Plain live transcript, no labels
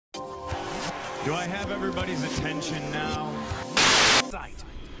Do I have everybody's attention now? Sight.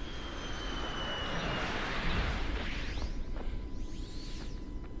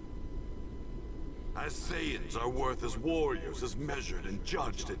 As Saiyans, our worth as warriors is measured and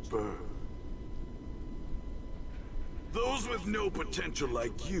judged at birth. Those with no potential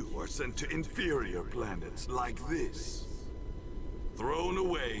like you are sent to inferior planets like this. Thrown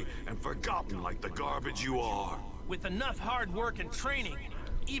away and forgotten like the garbage you are. With enough hard work and training,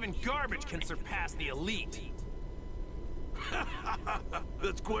 even garbage can surpass the elite.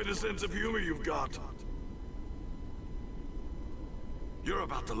 That's quite a sense of humor you've got. You're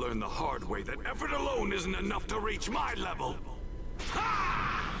about to learn the hard way that effort alone isn't enough to reach my level.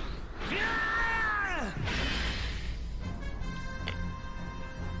 Ha!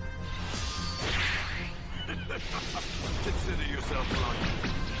 Consider yourself lucky.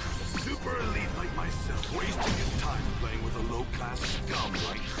 A super elite like myself wasting his time playing with a low-class scum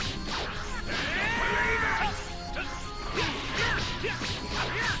like you. Believe it!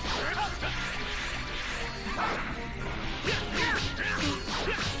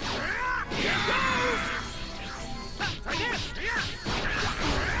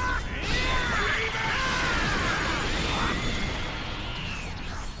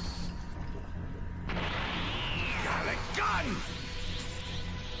 Got a gun!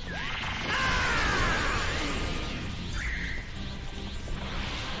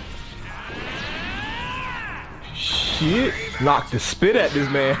 Shit! Knocked the spit at this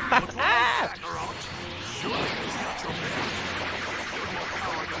man. Kakarot, surely it's not your best. You're more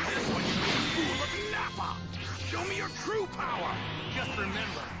power than this when you make a fool of Nappa. Show me your true power. Just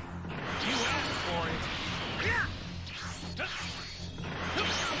remember, you asked for it.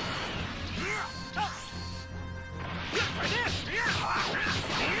 For this! Here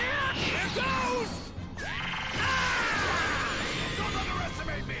goes! Don't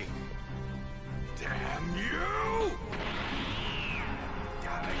underestimate me. Damn you!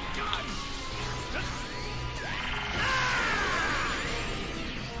 Got a gun!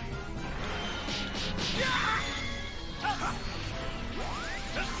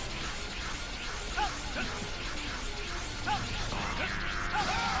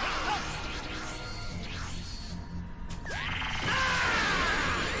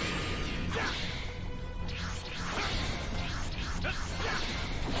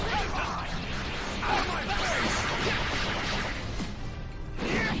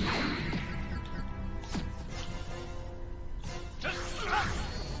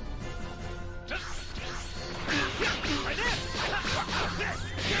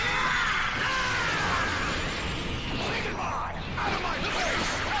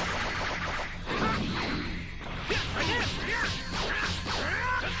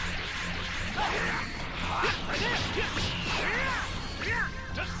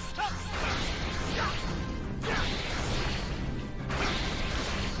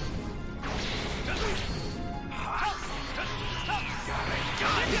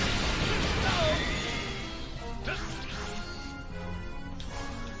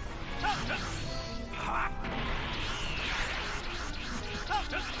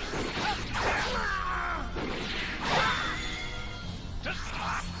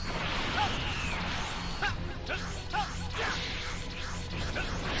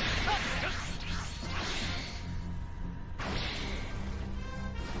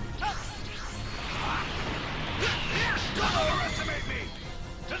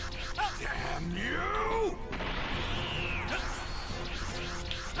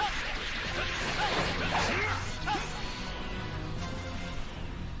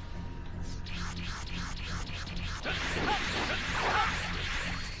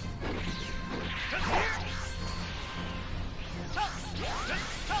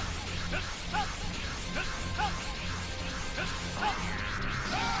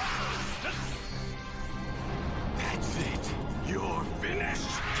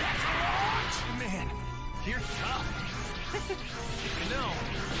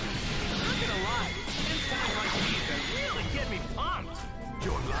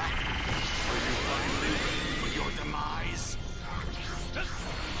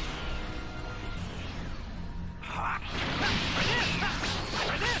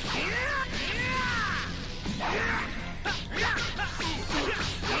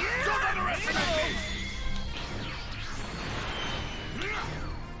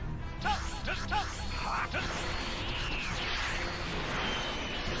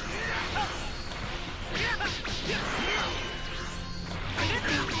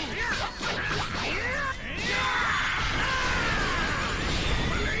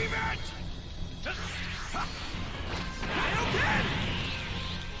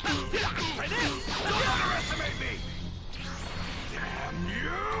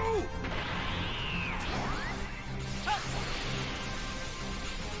 You!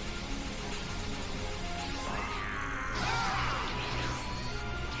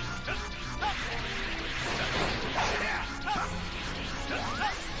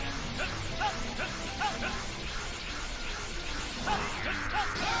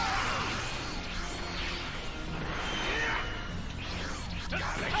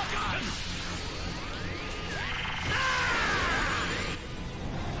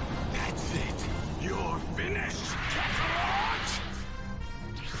 That's it. You're finished, Kakarot!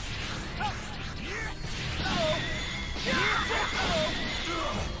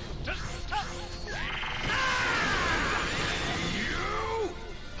 You!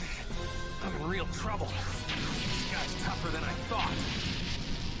 I'm in real trouble. This guy's tougher than I thought.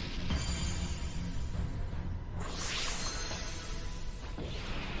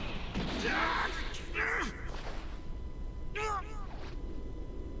 Damn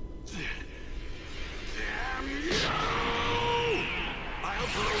you! I'll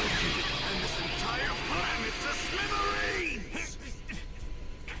blow you and this entire planet to smithereens!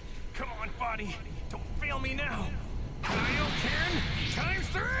 Come on, buddy. Don't fail me now. Kaioken times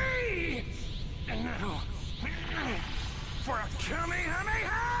 3! And now, for a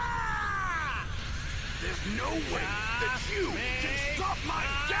Kamehameha! There's no way that you can stop my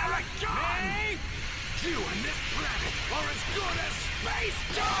Garrett gun! You and this planet are as good as space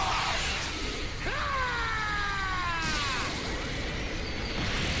dust!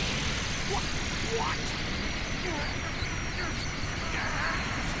 What?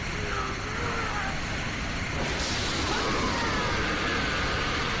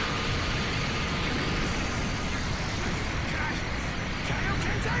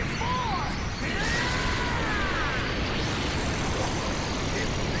 Kaioken times 4!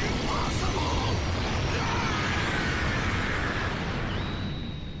 Impossible!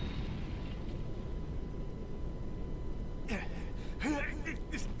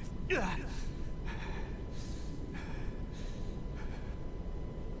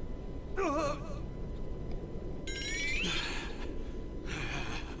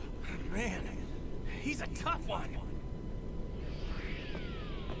 Man, he's a tough one.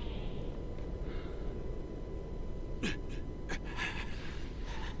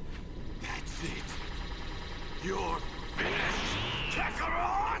 That's it. You're finished,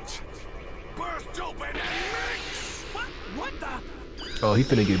 Kakarot! Burst open and mix! What the? Oh, he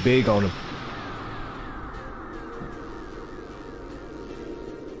finna get big on him.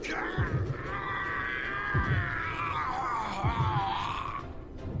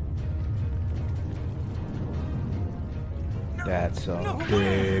 That's a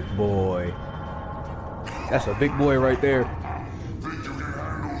big boy. That's a big boy right there. Think you can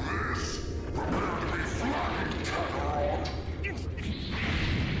handle this? Prepare to be flattened, Kakarot!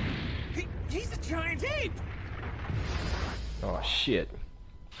 He's a giant ape! Oh shit.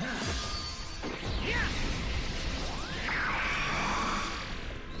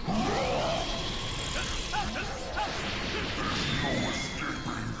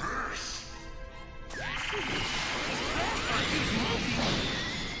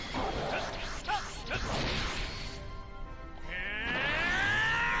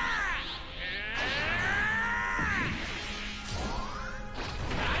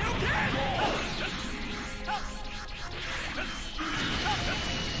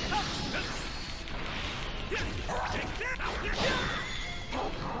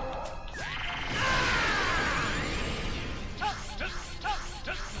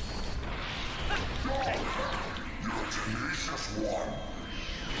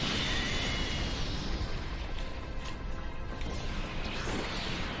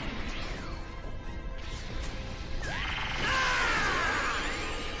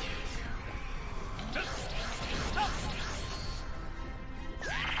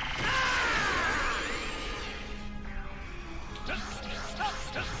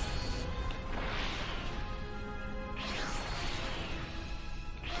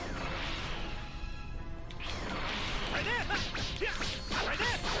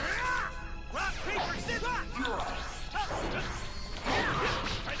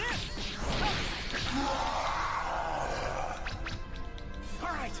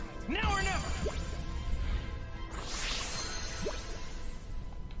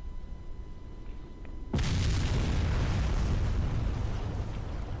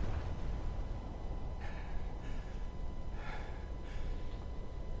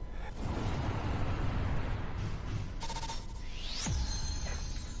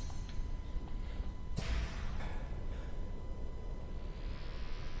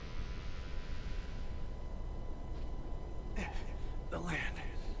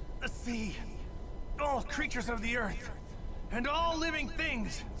 sea, all creatures of the earth, and all living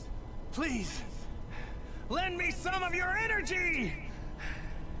things, please, lend me some of your energy!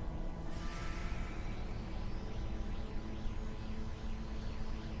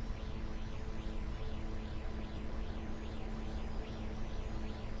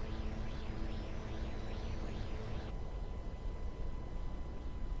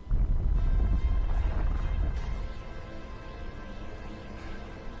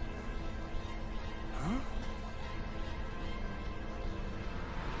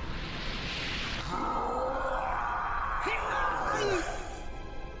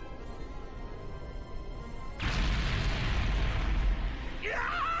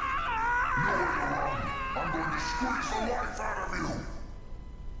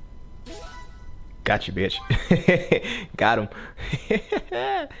 Got you, bitch. Got him.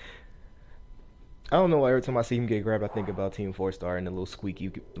 I don't know why every time I see him get grabbed, I think about Team 4-Star and the little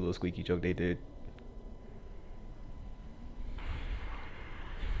squeaky joke they did.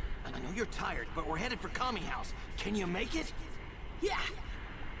 I know you're tired, but we're headed for Kami House. Can you make it? Yeah.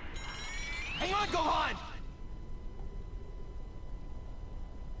 Hang on, Gohan!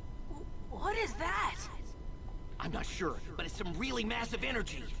 What is that? I'm not sure, but it's some really massive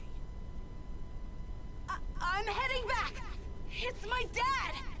energy. I'm heading back! It's my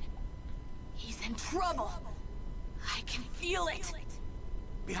dad! He's in trouble. I can feel it.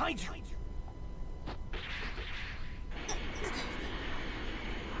 Behind you!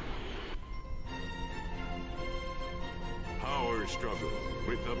 Power struggle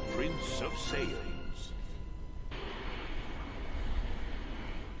with the Prince of Saiyans.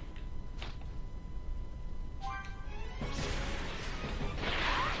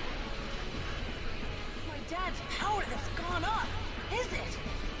 Dad's power that's gone up, is it?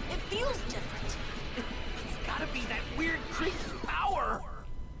 It feels different. It's gotta be that weird creep's power!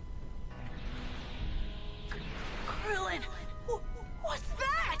 Krillin, what's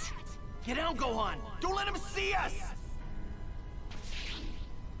that? Get down, Gohan! Don't let him see us!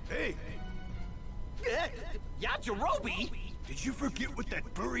 Hey! Yajirobe? Did you forget what that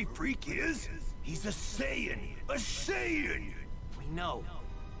furry freak is? He's a Saiyan! A Saiyan! We know.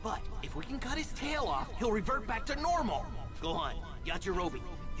 But if we can cut his tail off, he'll revert back to normal. Gohan, Yajirobe,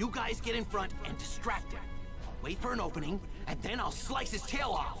 you guys get in front and distract him. Wait for an opening, and then I'll slice his tail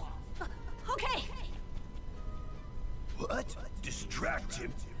off. Okay. What? Distract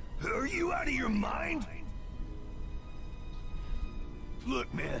him? Are you out of your mind?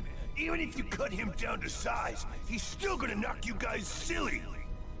 Look, man, even if you cut him down to size, he's still gonna knock you guys silly.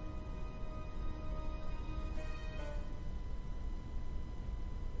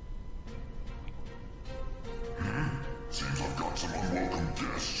 Seems I've got some unwelcome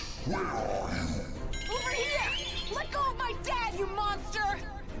guests. Where are you? Over here! Let go of my dad, you monster!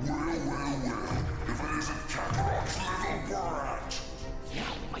 Well. If it isn't Kakarot's little brat.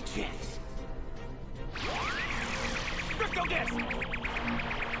 Now, my chance. Crypto Disc!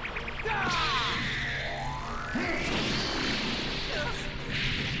 Ah!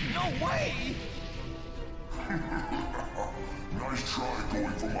 No way! Nice try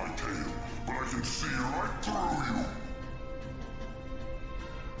going for my tail, but I can see right through you.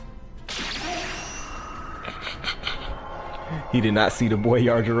 He did not see the boy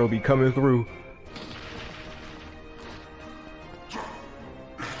Yajirobe coming through.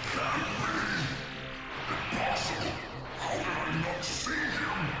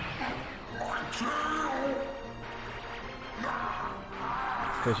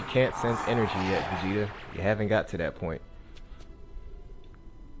 Because you can't sense energy yet, Vegeta. You haven't got to that point.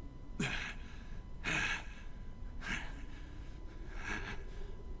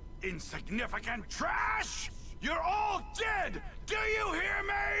 Insignificant trash! You're all dead! Do you hear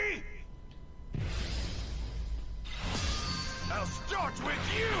me? I'll start with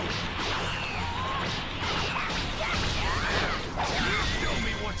you! You show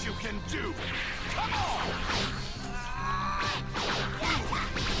me what you can do! Come on!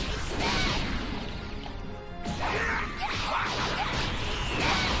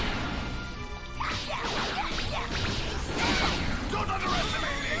 Don't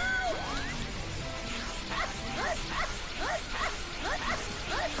underestimate me!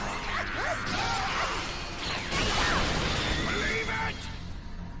 Believe it!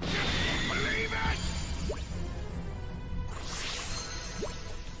 Believe it!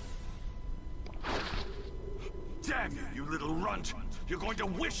 Damn you, you little runt! You're going to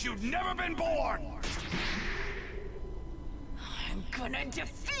wish you'd never been born! I'm gonna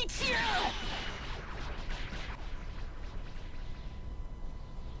defeat you!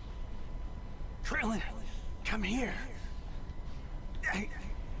 Krillin, come here.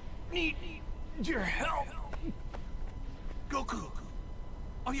 need your help. Goku,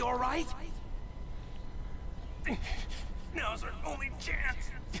 are you all right? Now's our only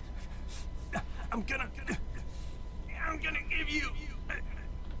chance. I'm gonna give you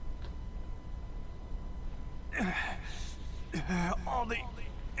all the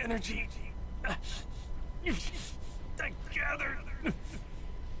energy I gathered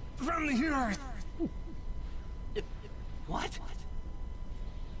from the earth. What?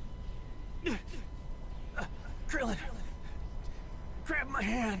 Krillin, grab my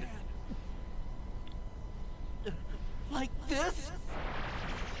hand. Like this?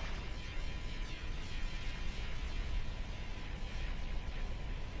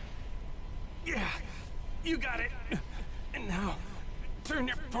 Yeah, you got it. And now, turn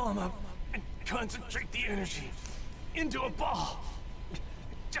your palm up and concentrate the energy into a ball.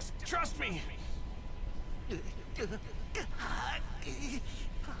 Just trust me.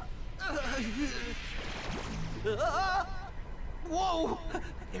 Whoa!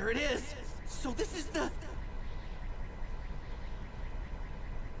 There it is. So this is the...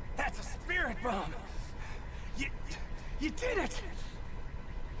 That's a spirit bomb. You did it.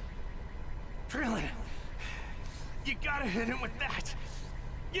 Krillin, you gotta hit him with that.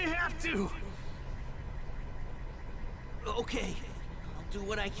 You have to. Okay, I'll do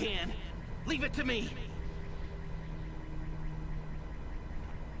what I can. Leave it to me.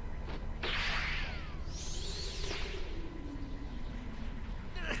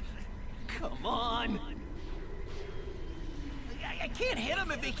 Come on. I can't hit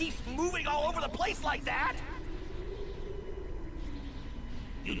him if he keeps moving all over the place like that.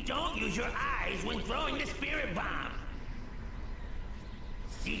 You don't use your eyes when throwing the spirit bomb.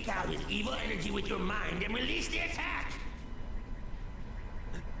 Seek out his evil energy with your mind and release the attack.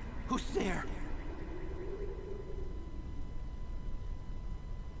 Who's there?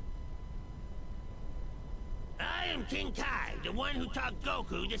 I am King Kai, the one who taught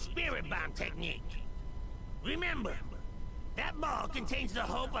Goku the spirit bomb technique. Remember, that ball contains the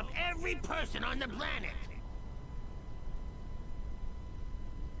hope of every person on the planet.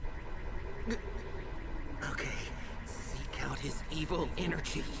 Okay, seek out his evil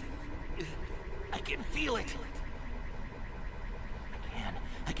energy. I can feel it.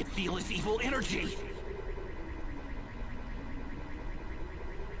 I can feel his evil energy.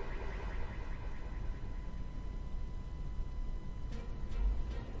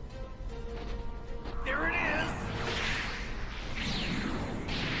 There it is.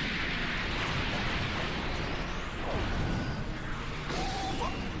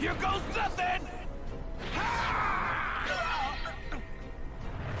 Here goes nothing.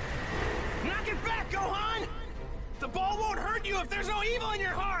 Knock it back, Gohan! The ball won't hurt you if there's no evil in your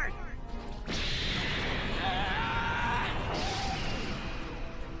heart!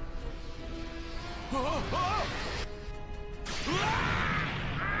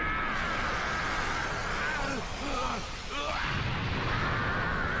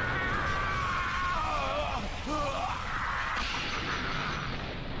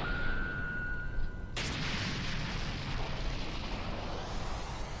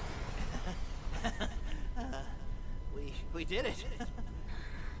 We did it.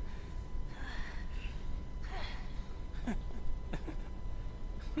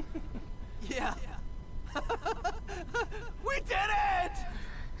 Yeah. We did it!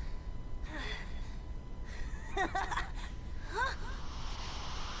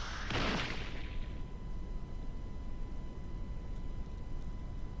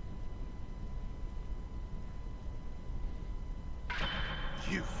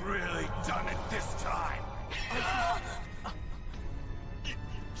 You've really done it this time.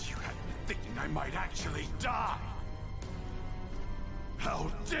 You had me thinking I might actually die.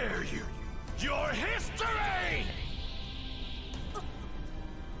 How dare you! Your history!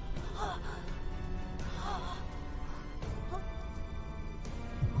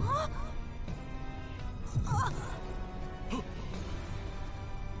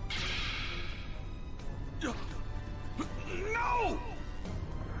 No!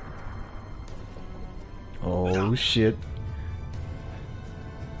 Oh shit.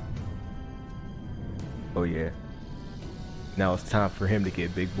 Oh yeah. Now it's time for him to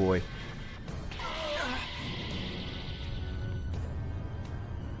get big boy.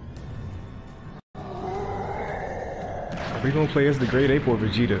 Are we gonna play as the Great Ape or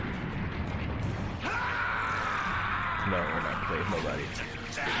Vegeta? No, we're not playing nobody.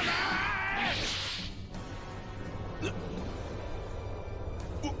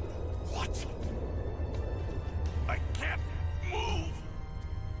 What? I can't move.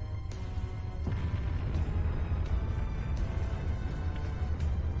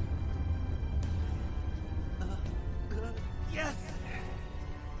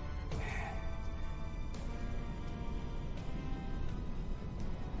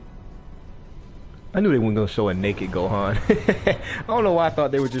 I knew they weren't gonna show a naked Gohan. I don't know why I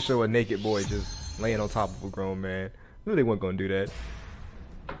thought they would just show a naked boy just laying on top of a grown man. I knew they weren't gonna do that.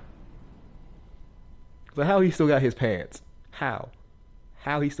 So how he still got his pants? How?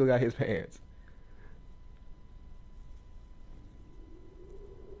 How he still got his pants?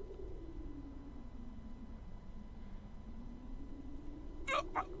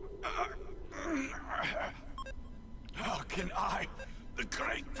 How can I, the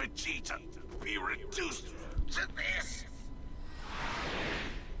great Vegeta, be reduced to this?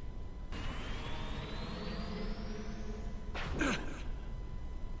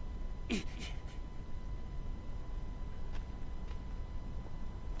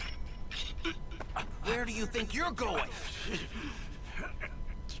 Where do you think you're going?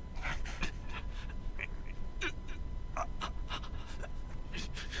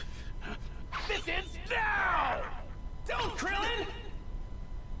 This ends now! Don't, Krillin!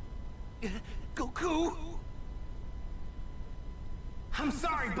 Goku! I'm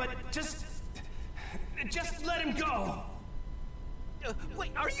sorry, but just let him go.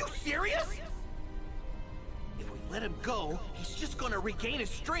 Wait, are you serious? If we let him go, he's just gonna regain his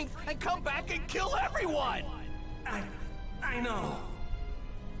strength and come back and kill everyone! I know.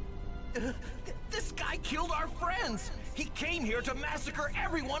 This guy killed our friends! He came here to massacre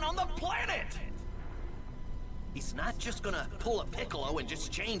everyone on the planet! He's not just gonna pull a Piccolo and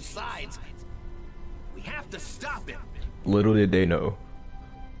just change sides. We have to stop him. Little did they know.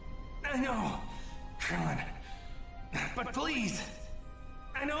 I know, Krillin. But please,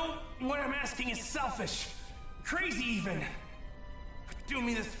 I know what I'm asking is selfish. Crazy even. But do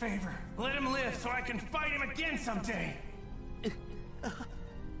me this favor. Let him live so I can fight him again someday.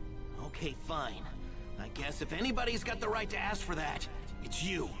 Okay, fine. I guess if anybody's got the right to ask for that, it's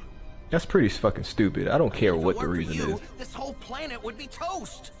you. That's pretty fucking stupid. I don't care what the reason is. This whole planet would be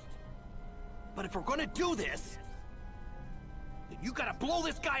toast. But if we're gonna do this, then you gotta blow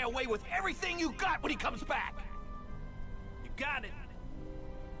this guy away with everything you got when he comes back. You got it.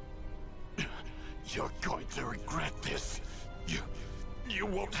 You're going to regret this. You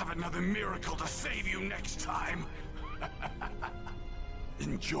won't have another miracle to save you next time.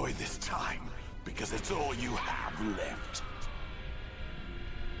 Enjoy this time, because it's all you have left.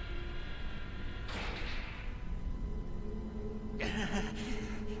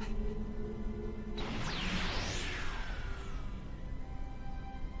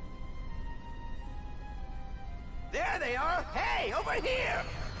 There they are! Hey, over here!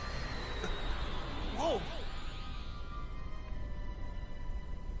 Whoa!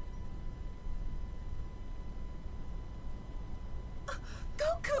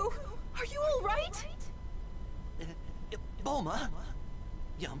 Goku! Are you alright? Bulma?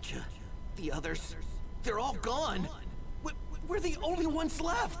 Yamcha? The others? They're all gone! We're the only ones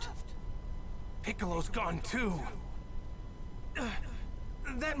left! Piccolo's gone too.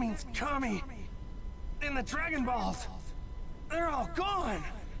 That means Kami and the Dragon Balls. They're all gone.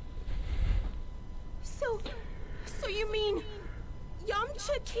 So you mean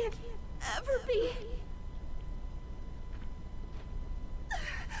Yamcha can't ever be?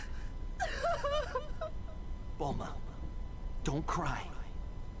 Bulma, don't cry.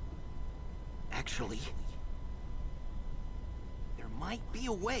 Actually, there might be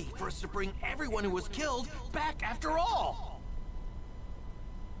a way for us to bring everyone who was killed back after all.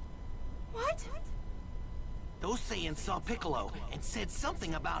 What? Those Saiyans saw Piccolo and said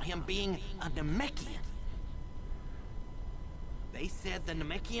something about him being a Namekian. They said the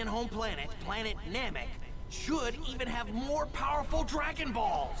Namekian home planet, Planet Namek, should even have more powerful Dragon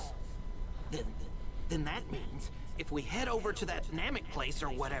Balls. Then that means if we head over to that Namek place or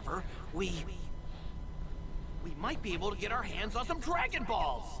whatever, we might be able to get our hands on some Dragon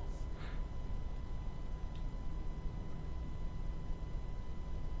Balls.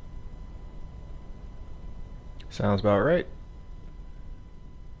 Sounds about right.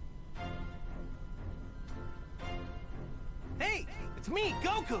 Hey, it's me,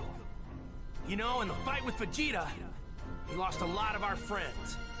 Goku! You know, in the fight with Vegeta, we lost a lot of our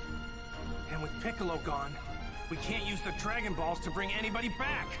friends. And with Piccolo gone, we can't use the Dragon Balls to bring anybody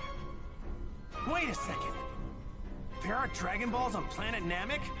back. Wait a second. There are Dragon Balls on planet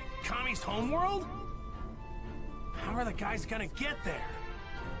Namek? Kami's homeworld? How are the guys gonna get there?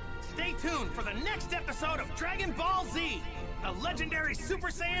 Stay tuned for the next episode of Dragon Ball Z, the legendary Super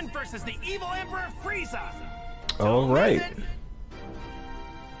Saiyan versus the evil Emperor Frieza. All right.